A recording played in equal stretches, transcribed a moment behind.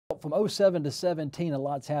From '07 to 17, a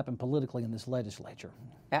lot's happened politically in this legislature.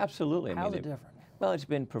 Absolutely. How's it different? Well, it's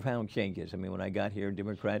been profound changes. I mean, when I got here,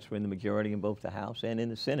 Democrats were in the majority in both the House and in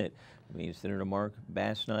the Senate. I mean, Senator Mark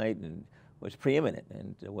Bass-Knight was preeminent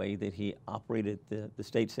in the way that he operated the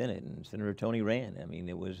state Senate, and Senator Tony Rand. I mean,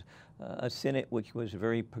 it was a Senate which was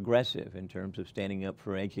very progressive in terms of standing up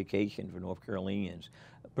for education for North Carolinians,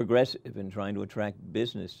 progressive in trying to attract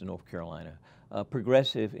business to North Carolina,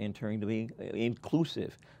 progressive in trying to be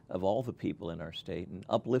inclusive of all the people in our state and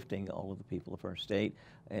uplifting all of the people of our state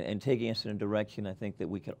and taking us in a direction I think that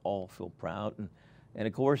we could all feel proud. And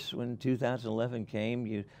of course, when 2011 came,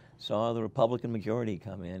 you saw the Republican majority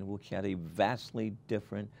come in, which had a vastly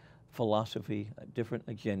different philosophy, a different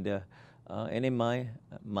agenda, and in my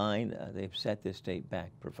mind, they've set this state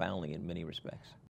back profoundly in many respects.